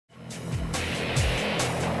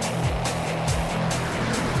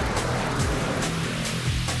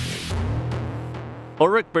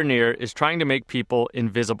Ulrich Bernier is trying to make people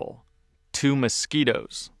invisible to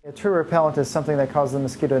mosquitoes. A true repellent is something that causes the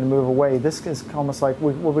mosquito to move away. This is almost like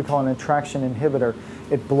what we call an attraction inhibitor.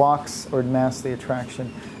 It blocks or masks the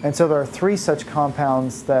attraction. And so there are 3 such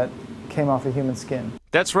compounds that came off of human skin.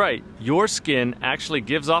 That's right. Your skin actually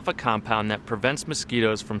gives off a compound that prevents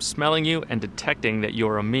mosquitoes from smelling you and detecting that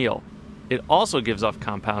you're a meal. It also gives off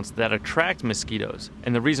compounds that attract mosquitoes,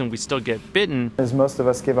 and the reason we still get bitten is most of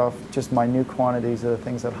us give off just minute quantities of the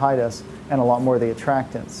things that hide us and a lot more of the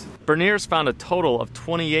attractants. Bernier's found a total of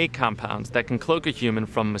 28 compounds that can cloak a human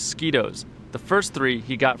from mosquitoes. The first 3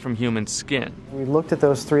 he got from human skin. We looked at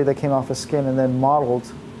those 3 that came off of skin and then modeled,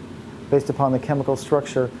 based upon the chemical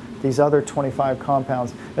structure, these other 25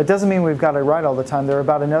 compounds. It doesn't mean we've got it right all the time. There are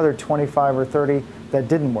about another 25 or 30 that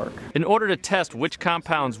didn't work. In order to test which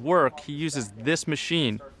compounds work, he uses this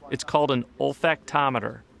machine. It's called an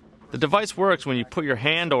olfactometer. The device works when you put your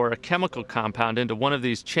hand or a chemical compound into one of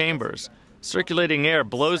these chambers. Circulating air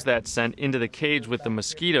blows that scent into the cage with the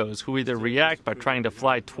mosquitoes, who either react by trying to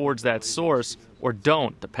fly towards that source or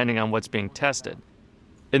don't, depending on what's being tested.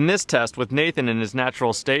 In this test, with Nathan in his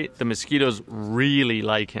natural state, the mosquitoes really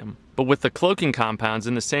like him. But with the cloaking compounds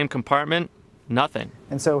in the same compartment, nothing.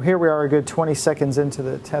 And so here we are a good 20 seconds into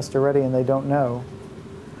the test already, and they don't know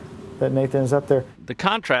that Nathan is up there. The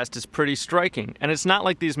contrast is pretty striking, and it's not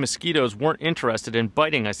like these mosquitoes weren't interested in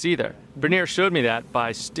biting us either. Bernier showed me that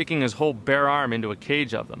by sticking his whole bare arm into a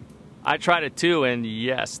cage of them. I tried it too, and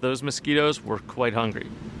yes, those mosquitoes were quite hungry.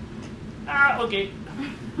 Okay.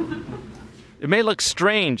 It may look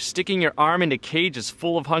strange sticking your arm into cages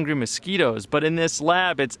full of hungry mosquitoes, but in this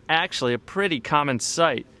lab it's actually a pretty common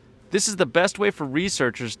sight. This is the best way for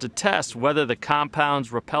researchers to test whether the compounds,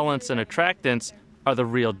 repellents, and attractants are the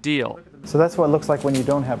real deal. So that's what it looks like when you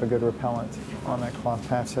don't have a good repellent on that cloth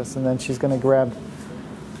patch test. And then she's going to grab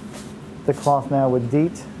the cloth now with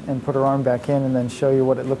DEET and put her arm back in and then show you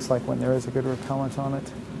what it looks like when there is a good repellent on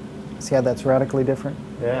it. See how that's radically different?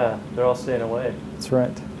 Yeah, they're all staying away. That's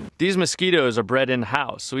right. These mosquitoes are bred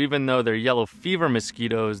in-house, so even though they're yellow fever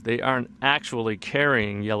mosquitoes, they aren't actually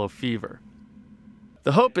carrying yellow fever.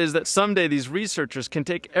 The hope is that someday these researchers can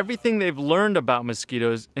take everything they've learned about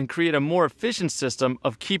mosquitoes and create a more efficient system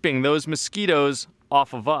of keeping those mosquitoes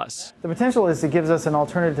off of us. The potential is it gives us an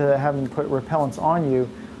alternative to having to put repellents on you,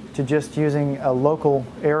 to just using a local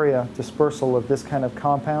area dispersal of this kind of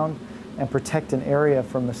compound and protect an area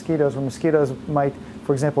from mosquitoes, where mosquitoes might,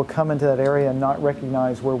 for example, come into that area and not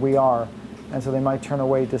recognize where we are, and so they might turn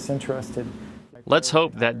away disinterested. Let's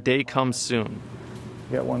hope that day comes soon.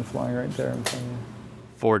 You got one flying right there in front of you.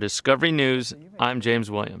 For Discovery News, I'm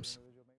James Williams.